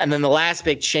 And then the last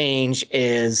big change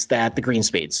is that the green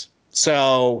speeds.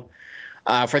 So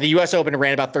for the U.S. Open, it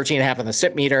ran about 13.5 on the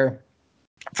SIP meter.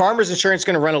 Farmers Insurance is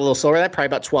going to run a little slower than that, probably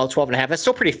about 12.5. That's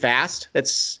still pretty fast.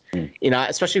 That's,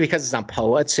 especially because it's on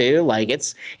POA too. Like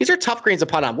these are tough greens to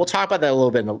putt on. We'll talk about that a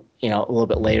little bit, a little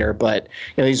bit later. But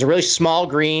these are really small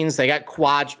greens. They got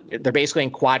they're basically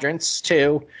in quadrants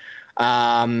too.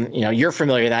 You're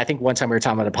familiar with that. I think one time we were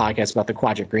talking about a podcast about the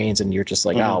quadrant greens, and you're just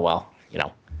like, oh well,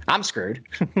 I'm screwed.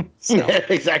 Yeah,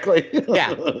 exactly.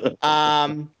 Yeah.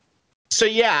 So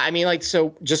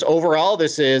just overall,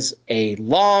 this is a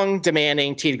long,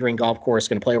 demanding tee to green golf course.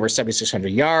 Going to play over 7,600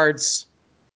 yards.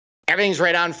 Everything's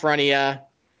right out in front of you.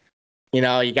 You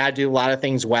got to do a lot of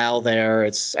things well there.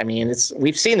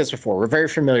 We've seen this before. We're very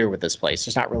familiar with this place.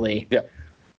 There's not really,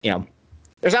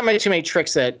 there's not too many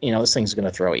tricks that this thing's going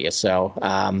to throw at you. So,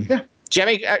 do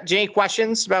you have any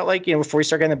questions about before we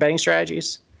start getting the betting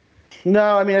strategies?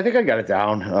 No, I think I got it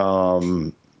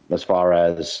down. As far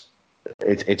as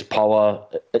it's POA.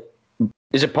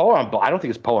 Is it POA on? I don't think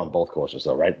it's POA on both courses,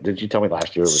 though, right? Did you tell me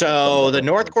last year? So the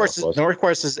North course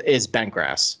is bent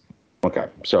grass. Okay,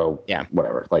 so yeah,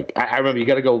 whatever. Like I remember, you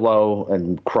got to go low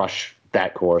and crush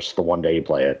that course the one day you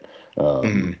play it.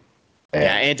 I'm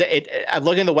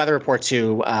looking at the weather report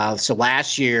too. So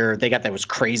last year they got those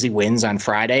crazy winds on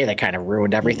Friday that kind of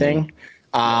ruined everything.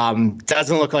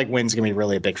 Doesn't look like wind's gonna be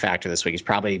really a big factor this week. It's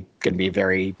probably gonna be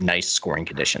very nice scoring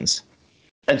conditions.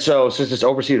 And so since it's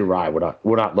overseeded rye,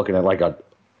 we're not looking at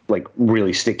like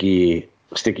really sticky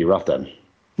rough then.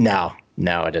 No,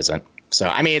 it isn't. So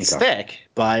it's thick,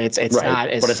 but it's right. Not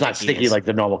as. But it's not sticky like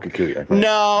the normal Kikuyu.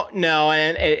 Right? No,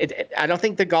 and I don't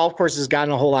think the golf course has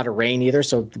gotten a whole lot of rain either.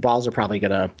 So the balls are probably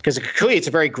because the Kikuyu, it's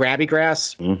a very grabby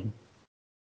grass. Mm-hmm.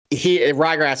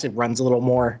 Ryegrass, it runs a little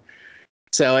more.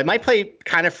 So it might play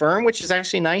kind of firm, which is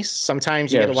actually nice.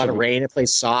 Sometimes you get a lot of rain, it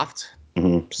plays soft.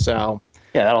 Mm-hmm. So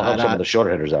yeah, that'll help some of the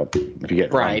shorter hitters out if you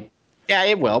get right. Yeah,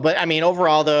 it will. But I mean,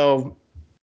 overall, though,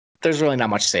 there's really not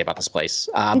much to say about this place.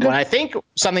 But I think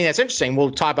something that's interesting,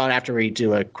 we'll talk about after we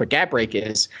do a quick ad break,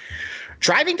 is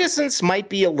driving distance might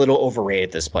be a little overrated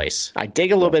at this place. I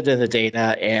dig a little bit into the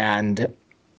data, and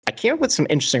I came up with some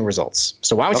interesting results.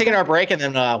 So why don't we take our break, and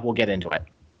then we'll get into it.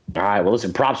 All right, well,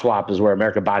 listen, Prop Swap is where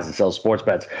America buys and sells sports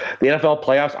bets. The NFL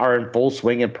playoffs are in full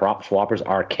swing, and prop swappers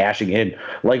are cashing in.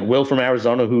 Like Will from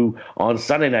Arizona, who on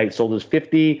Sunday night sold his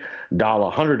 $50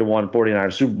 100-to-1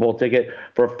 49ers Super Bowl ticket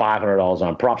for $500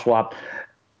 on Prop Swap.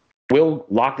 Will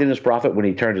locked in his profit when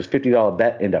he turned his $50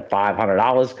 bet into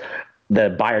 $500. The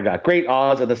buyer got great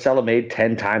odds, and the seller made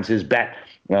 10 times his bet.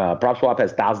 PropSwap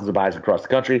has thousands of buyers across the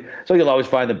country, so you'll always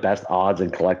find the best odds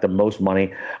and collect the most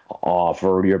money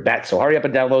for your bet. So hurry up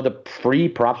and download the free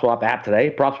PropSwap app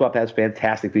today. PropSwap has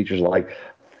fantastic features like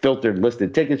filtered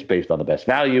listed tickets based on the best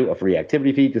value, a free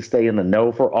activity feed to stay in the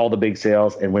know for all the big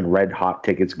sales, and when red hot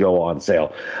tickets go on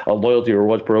sale. A loyalty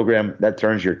rewards program that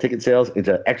turns your ticket sales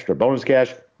into extra bonus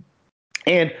cash,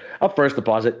 and a first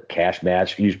deposit cash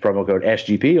match. Use promo code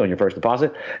SGP on your first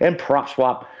deposit, and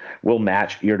PropSwap will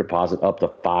match your deposit up to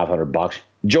 $500.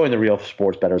 Join the real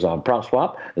sports bettors on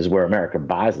PropSwap. This is where America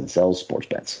buys and sells sports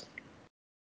bets.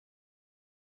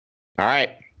 All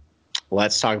right,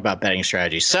 let's talk about betting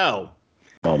strategy. So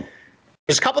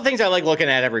there's a couple things I like looking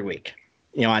at every week,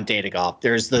 on Data Golf.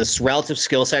 There's this relative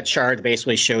skill set chart that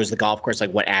basically shows the golf course,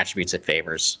 like what attributes it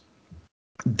favors.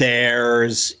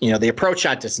 There's, the approach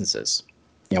shot distances,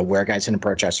 where guys can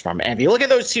approach us from. And if you look at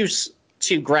those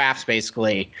two graphs,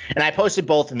 basically, and I posted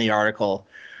both in the article,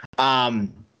 the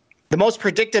most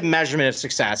predictive measurement of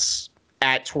success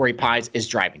at Torrey Pines is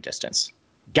driving distance.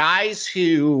 Guys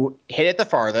who hit it the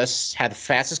farthest, have the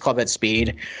fastest club head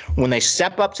speed, when they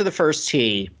step up to the first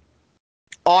tee,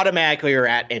 automatically are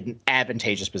at an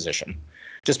advantageous position.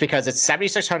 Just because it's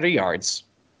 7,600 yards.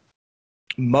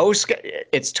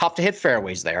 It's tough to hit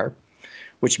fairways there,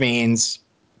 which means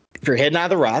if you're hitting out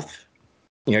of the rough,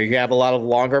 you have a lot of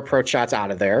longer approach shots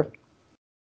out of there.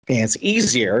 And it's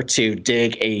easier to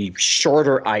dig a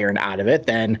shorter iron out of it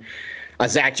than a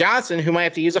Zach Johnson who might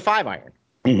have to use a 5-iron.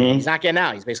 Mm-hmm. He's not getting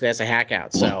out. He's basically has to hack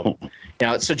out. So,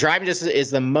 so driving distance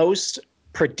is the most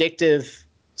predictive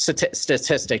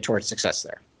statistic towards success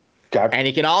there. Okay. And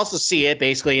you can also see it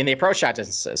basically in the approach shot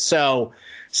distances. So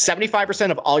 75%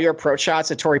 of all your approach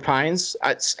shots at Torrey Pines,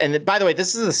 and by the way,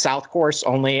 this is the South course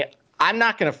only. I'm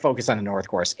not going to focus on the North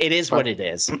course. It is what it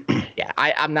is. Yeah,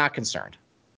 I'm not concerned.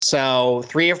 So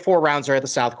 3 or 4 rounds are at the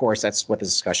South course. That's what the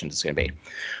discussion is going to be.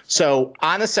 So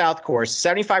on the South course,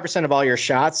 75% of all your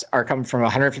shots are coming from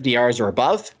 150 yards or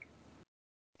above,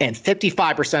 and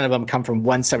 55% of them come from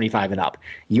 175 and up.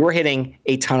 You're hitting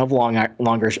a ton of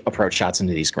longer approach shots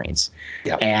into these greens.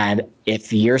 Yep. And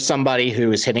if you're somebody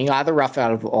who is hitting out of the rough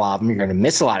out of a lot of them, you're going to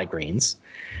miss a lot of greens.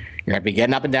 You're going to be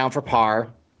getting up and down for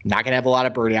par. Not going to have a lot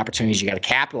of birdie opportunities. You got to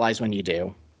capitalize when you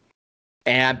do.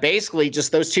 And basically,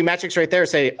 just those two metrics right there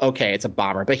say, okay, it's a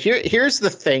bomber. But here's the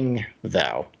thing,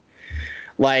 though.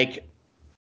 Like,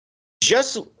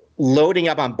 just loading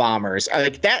up on bombers,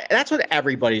 like that's what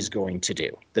everybody's going to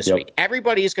do this week.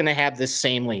 Everybody's going to have this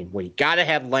same lean. Well, you got to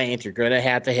have length. You're going to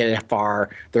have to hit it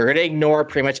far. They're going to ignore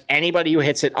pretty much anybody who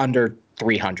hits it under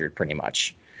 300, pretty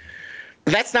much.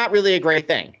 But that's not really a great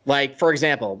thing. Like, for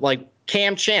example, like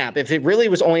Cam Champ, if it really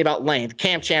was only about length,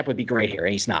 Cam Champ would be great here,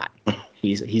 and he's not.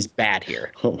 He's bad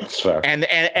here. And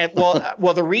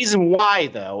well, the reason why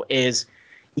though is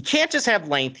you can't just have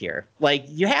length here. Like,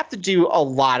 you have to do a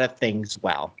lot of things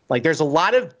well. Like, there's a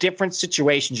lot of different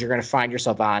situations you're going to find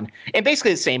yourself on, and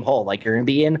basically the same hole. Like, you're going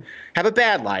to have a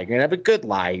bad lie, you're going to have a good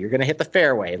lie, you're going to hit the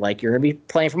fairway. Like, you're going to be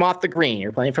playing from off the green,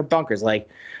 you're playing from bunkers. Like,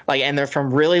 and they're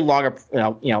from really long,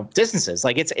 distances.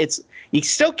 Like, it's you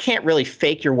still can't really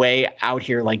fake your way out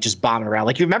here, like just bombing around.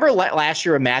 Like, you remember last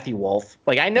year with Matthew Wolff?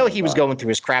 Like, I know he was going through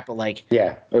his crap, but like,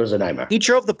 yeah, it was a nightmare. He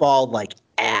drove the ball like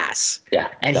ass. Yeah.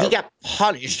 And he got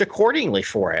punished accordingly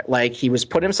for it. Like, he was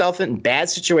putting himself in bad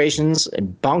situations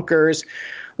and bunkers.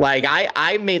 Like,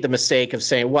 I made the mistake of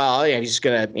saying, well, yeah, he's just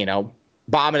gonna,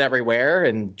 bomb it everywhere,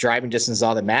 and driving distance is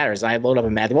all that matters. And I loaded up a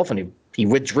Matthew Wolff, and he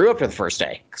withdrew after the first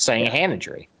day, citing a hand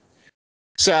injury.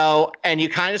 So, and you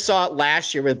kind of saw it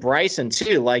last year with Bryson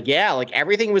too. Like, yeah, like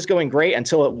everything was going great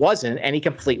until it wasn't, and he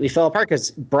completely fell apart because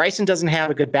Bryson doesn't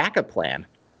have a good backup plan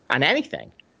on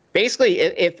anything. Basically,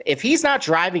 if he's not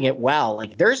driving it well,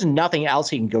 like, there's nothing else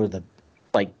he can go to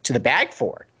the bag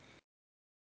for.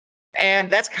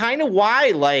 And that's kind of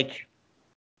why, like,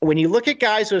 when you look at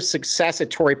guys who have success at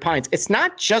Torrey Pines, it's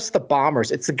not just the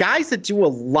bombers. It's the guys that do a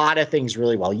lot of things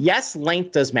really well. Yes,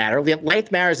 length does matter.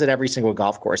 Length matters at every single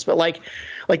golf course. But like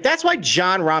that's why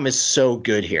Jon Rahm is so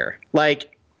good here. Like,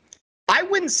 I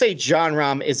wouldn't say Jon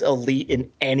Rahm is elite in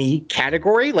any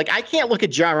category. Like, I can't look at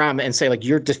Jon Rahm and say, like,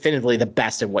 you're definitively the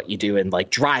best at what you do in, like,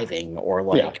 driving or,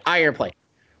 like, iron play.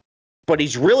 But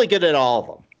he's really good at all of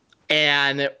them.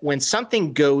 And when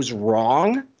something goes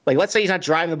wrong, like, let's say he's not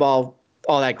driving the ball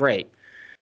all that great,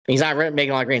 he's not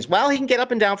making a lot of greens. Well, he can get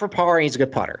up and down for par, and he's a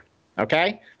good putter.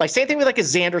 Okay? Like, same thing with, like, a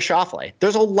Xander Schauffele.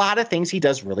 There's a lot of things he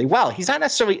does really well. He's not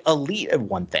necessarily elite at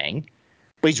one thing,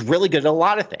 but he's really good at a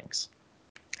lot of things.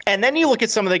 And then you look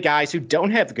at some of the guys who don't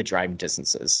have good driving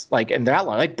distances, like in that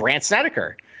line, like Brandt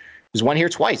Snedeker, who's won here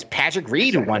twice. Patrick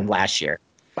Reed, who won last year.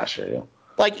 Yeah.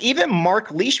 Like, even Mark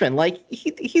Leishman, like,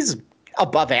 he's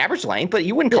above average length, but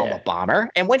you wouldn't call him a bomber.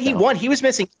 And when he won, he was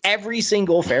missing every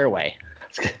single fairway.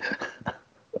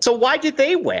 So why did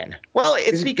they win? Well,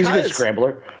 it's because he's a good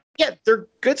scrambler. Yeah, they're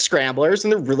good scramblers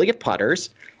and they're really good putters.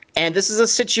 And this is a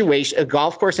situation, a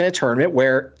golf course in a tournament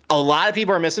where a lot of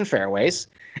people are missing fairways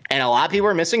and a lot of people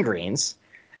are missing greens.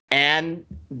 And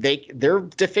their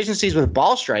deficiencies with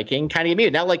ball striking kind of get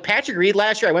muted. Now, like Patrick Reed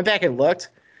last year, I went back and looked.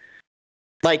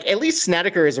 Like, at least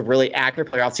Snedeker is a really accurate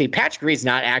player. I'll see Patrick Reed's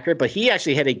not accurate, but he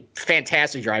actually had a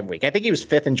fantastic driving week. I think he was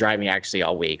 5th in driving actually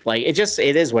all week. Like, it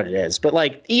is what it is. But,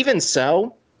 like, even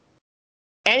so,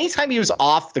 anytime he was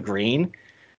off the green,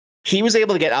 he was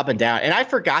able to get up and down. And I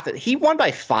forgot that he won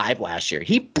by 5 last year.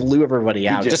 He blew everybody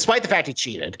out, despite the fact he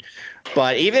cheated.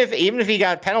 But even if he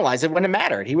got penalized, it wouldn't have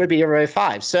mattered. He would be everybody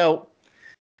 5. So,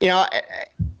 you know,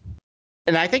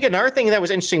 and I think another thing that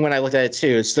was interesting when I looked at it too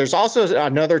is there's also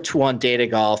another tool on Data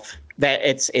Golf that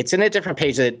it's in a different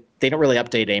page that they don't really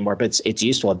update anymore, but it's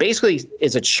useful. It basically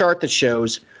is a chart that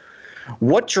shows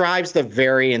what drives the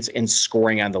variance in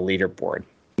scoring on the leaderboard.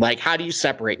 Like, how do you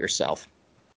separate yourself?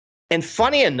 And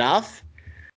funny enough,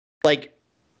 like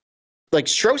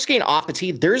strokes gained off the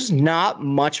tee, there's not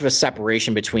much of a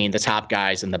separation between the top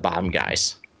guys and the bottom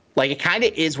guys. Like, it kind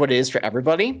of is what it is for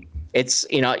everybody. It's,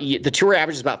 you know, the tour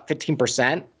average is about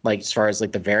 15%, like, as far as,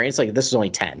 like, the variance. Like, this is only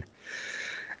 10.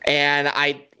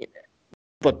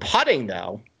 But putting,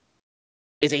 though,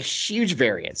 is a huge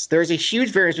variance. There's a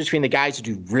huge variance between the guys who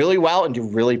do really well and do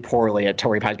really poorly at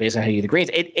Torrey Pines based on how you do the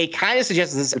greens. It kind of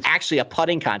suggests this is actually a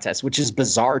putting contest, which is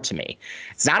bizarre to me.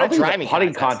 It's not a driving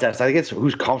putting contest. I think it's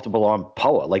who's comfortable on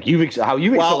POA. Like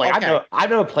I've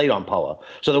never played on POA,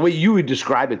 so the way you would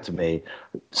describe it to me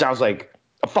sounds like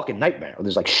a fucking nightmare.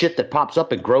 There's like shit that pops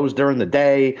up and grows during the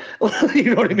day.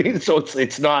 You know what I mean? So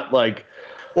it's not like.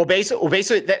 Well,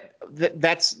 basically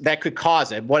that could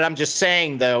cause it. What I'm just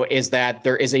saying, though, is that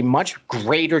there is a much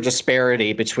greater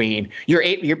disparity between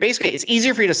you're basically, it's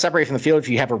easier for you to separate from the field if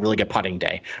you have a really good putting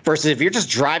day versus if you're just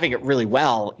driving it really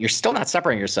well, you're still not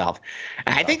separating yourself.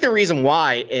 And I think the reason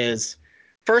why is,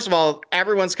 first of all,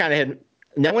 everyone's kind of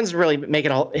no one's really hit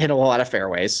a whole lot of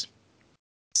fairways.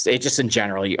 It just in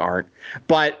general you aren't.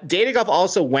 But Data Golf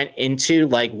also went into,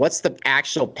 like, what's the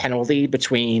actual penalty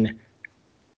between,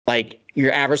 like,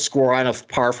 your average score on a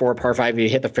par 4, par 5 if you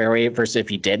hit the fairway versus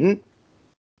if you didn't.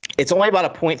 It's only about a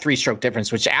 0.3 stroke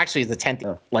difference, which actually is the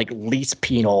 10th like least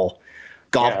penal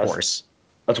golf course.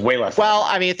 That's way less. Well,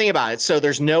 I mean, think about it. So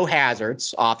there's no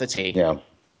hazards off the tee. Yeah.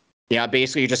 Yeah,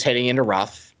 basically you're just hitting into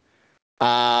rough.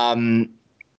 I mean,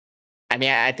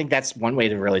 I think that's one way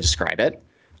to really describe it.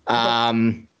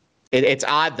 It's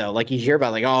odd though. Like, you hear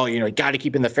about, like, oh, you know, you got to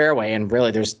keep in the fairway, and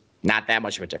really there's not that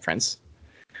much of a difference.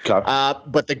 Okay.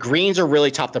 But the greens are really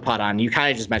tough to putt on. You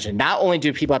kind of just mentioned, not only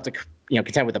do people have to, you know,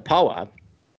 contend with the POA,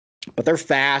 but they're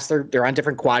fast. They're on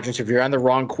different quadrants. If you're on the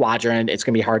wrong quadrant, it's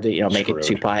going to be hard to, you know, make it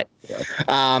 2-putt.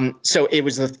 Yeah.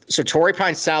 So Torrey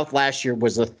Pines South last year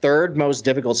was the 3rd most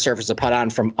difficult surface to putt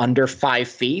on from under 5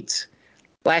 feet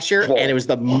last year, and it was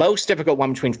the most difficult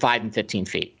one between 5 and 15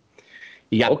 feet.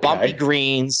 You got bumpy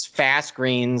greens, fast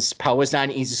greens. POA's not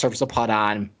an easy surface to putt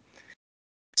on.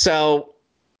 So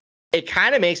it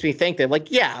kind of makes me think that,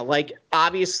 like, yeah, like,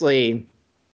 obviously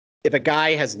if a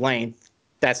guy has length,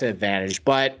 that's an advantage.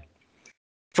 But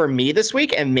for me this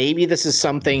week, and maybe this is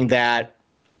something that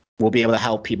will be able to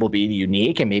help people be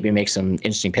unique and maybe make some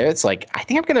interesting pivots, like, I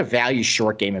think I'm going to value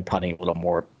short game and putting a little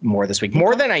more this week,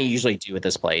 more than I usually do at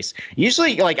this place.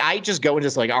 Usually, like, I just go and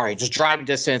just, like, all right, just driving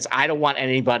distance. I don't want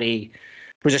anybody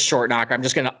who's a short knocker. I'm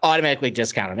just going to automatically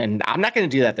discount them. And I'm not going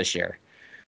to do that this year.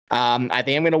 I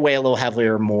think I'm going to weigh a little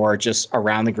heavier more just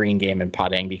around the green game and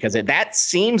putting, because that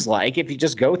seems like, if you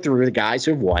just go through the guys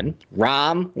who've won,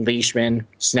 Rahm, Leishman,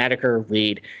 Snedeker,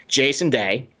 Reed, Jason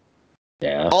Day,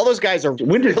 Yeah. All those guys are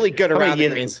really good around the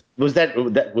greens. Was that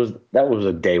was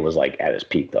a day was like at his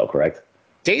peak though, correct?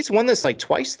 Day's won this like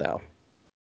twice though.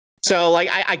 So like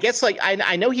I guess like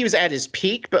I know he was at his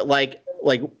peak, but like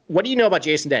what do you know about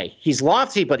Jason Day? He's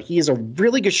lofty, but he is a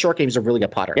really good short game. He's a really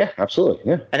good putter. Yeah, absolutely.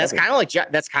 Yeah, and that's kind of like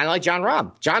Jon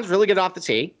Rahm. John's really good off the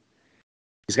tee.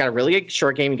 He's got a really good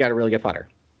short game. He got a really good putter.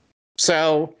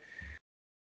 So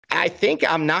I think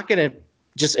I'm not going to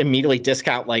just immediately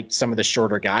discount like some of the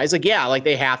shorter guys. Like, yeah, like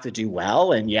they have to do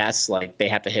well. And yes, like they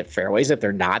have to hit fairways. If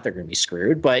they're not, they're going to be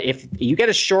screwed. But if you get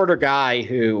a shorter guy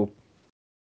who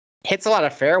hits a lot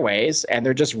of fairways and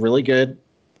they're just really good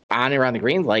on and around the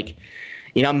green, like,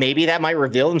 you know, maybe that might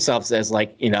reveal themselves as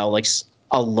like, you know, like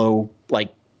a low,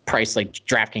 like price, like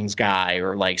DraftKings guy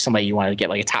or like somebody you want to get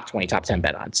like a top 20, top 10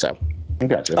 bet on. So,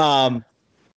 gotcha. All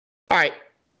right.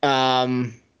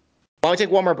 Why don't we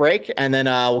take one more break and then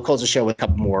we'll close the show with a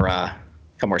couple more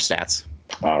stats.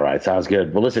 All right, sounds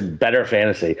good. Well, listen, Better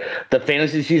Fantasy. The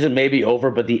fantasy season may be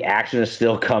over, but the action is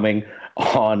still coming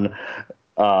on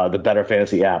the Better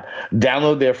Fantasy app.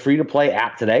 Download their free-to-play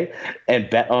app today and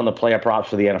bet on the player props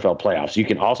for the NFL playoffs. You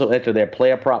can also enter their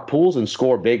player prop pools and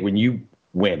score big when you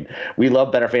win. We love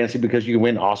Better Fantasy because you can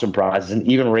win awesome prizes and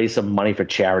even raise some money for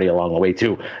charity along the way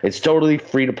too. It's totally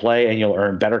free to play and you'll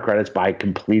earn better credits by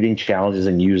completing challenges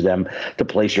and use them to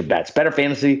place your bets. Better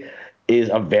Fantasy is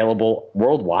available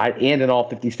worldwide and in all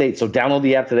 50 states. So download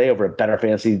the app today over at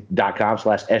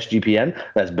betterfantasy.com/SGPN.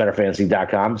 That's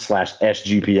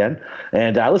betterfantasy.com/SGPN.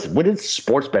 And listen, when did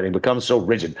sports betting become so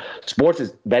rigid?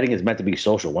 Betting is meant to be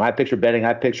social. When I picture betting,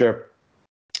 I picture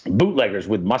bootleggers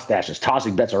with mustaches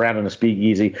tossing bets around in a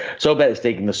speakeasy. SoBet is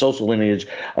taking the social lineage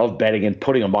of betting and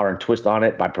putting a modern twist on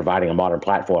it by providing a modern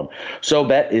platform.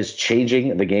 SoBet is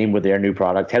changing the game with their new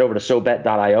product. Head over to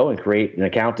SoBet.io and create an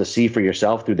account to see for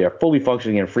yourself through their fully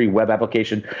functioning and free web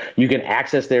application. You can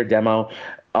access their demo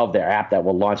of their app that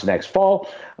will launch next fall.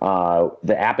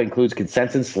 The app includes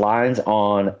consensus lines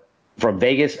from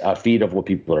Vegas, a feed of what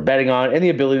people are betting on, and the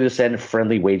ability to send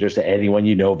friendly wagers to anyone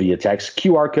you know via text,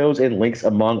 QR codes, and links,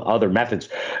 among other methods.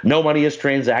 No money is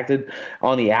transacted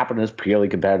on the app and is purely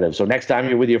competitive. So next time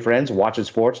you're with your friends watching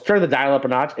sports, turn the dial up a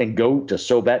notch and go to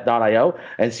SoBet.io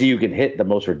and see you can hit the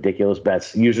most ridiculous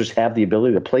bets. Users have the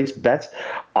ability to place bets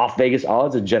off Vegas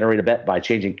odds and generate a bet by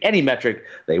changing any metric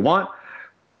they want,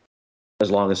 as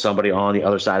long as somebody on the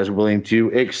other side is willing to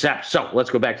accept. So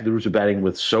let's go back to the roots of betting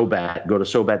with SoBet. Go to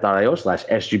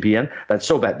SoBet.io/SGPN. That's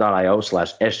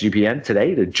SoBet.io/SGPN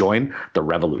today to join the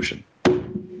revolution.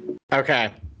 Okay.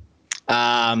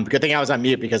 Good thing I was on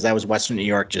mute because that was Western New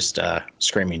York just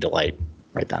screaming delight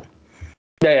right then.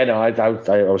 Yeah, no, I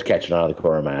was catching out of the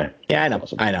corner of my eye. Yeah, I know.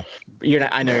 Awesome. I know.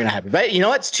 I know you're not happy. But you know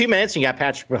what? It's 2 minutes and you got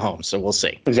Patrick Mahomes, so we'll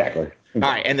see. Exactly. All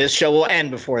right, and this show will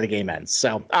end before the game ends.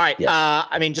 So, all right, yeah.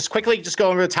 I mean, just quickly, just go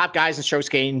over the top guys in strokes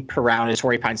gained per round is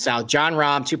Torrey Pine South. Jon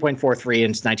Rahm, 2.43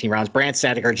 in 19 rounds. Brandt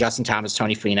Snedeker, Justin Thomas,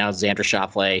 Tony Finau, Xander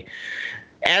Schauffele.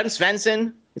 Adam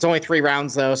Svensson, it's only 3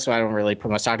 rounds, though, so I don't really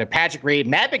put much stock to Patrick Reed.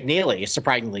 Matt McNeely is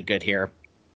surprisingly good here.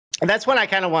 And that's what I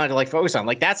kind of wanted to, like, focus on.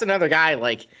 Like, that's another guy,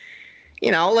 like,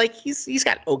 you know, like he's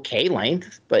got okay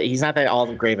length, but he's not that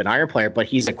all great of an iron player, but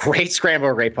he's a great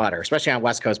scrambler, great putter, especially on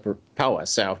West Coast POA.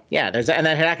 So yeah, and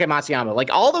then Hideki Matsuyama,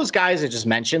 like all those guys I just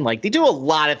mentioned, like they do a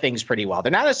lot of things pretty well.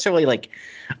 They're not necessarily like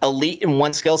elite in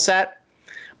one skill set,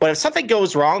 but if something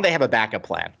goes wrong, they have a backup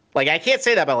plan. Like I can't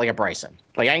say that about like a Bryson.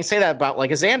 Like I can say that about like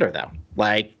a Xander though.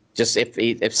 Like just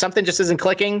if something just isn't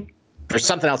clicking, there's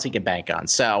something else he can bank on.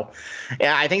 So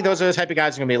yeah, I think those are the type of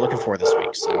guys I'm gonna be looking for this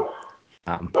week. So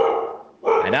I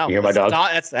know. You hear my dog?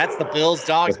 That's the Bills'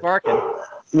 dogs barking.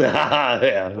 Yeah,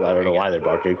 I don't know why they're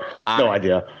barking. No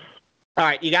idea. All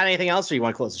right, you got anything else, or you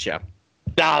want to close the show?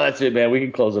 No, that's it, man. We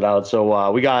can close it out.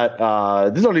 So we got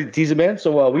this is only the teaser, man.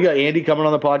 So we got Andy coming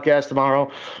on the podcast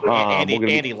tomorrow.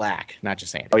 Andy Lack, not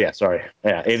just Andy. Oh yeah, sorry.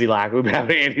 Yeah, Andy Lack. We'll be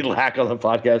having Andy Lack on the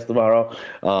podcast tomorrow.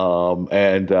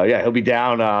 Yeah, he'll be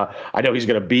down. I know he's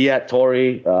going to be at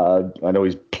Torrey. I know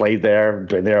he's played there,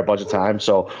 been there a bunch of times.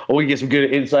 So we can get some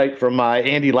good insight from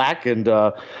Andy Lack. And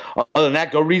other than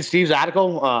that, go read Steve's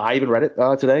article. I even read it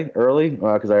today early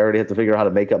because I already had to figure out how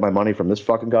to make up my money from this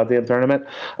fucking goddamn tournament.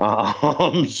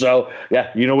 So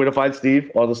yeah, you know where to find Steve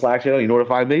on the Slack channel. You know where to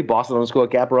find me,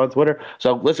 Boston_Capper on Twitter.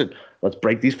 So listen, let's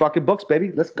break these fucking books,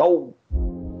 baby. Let's go.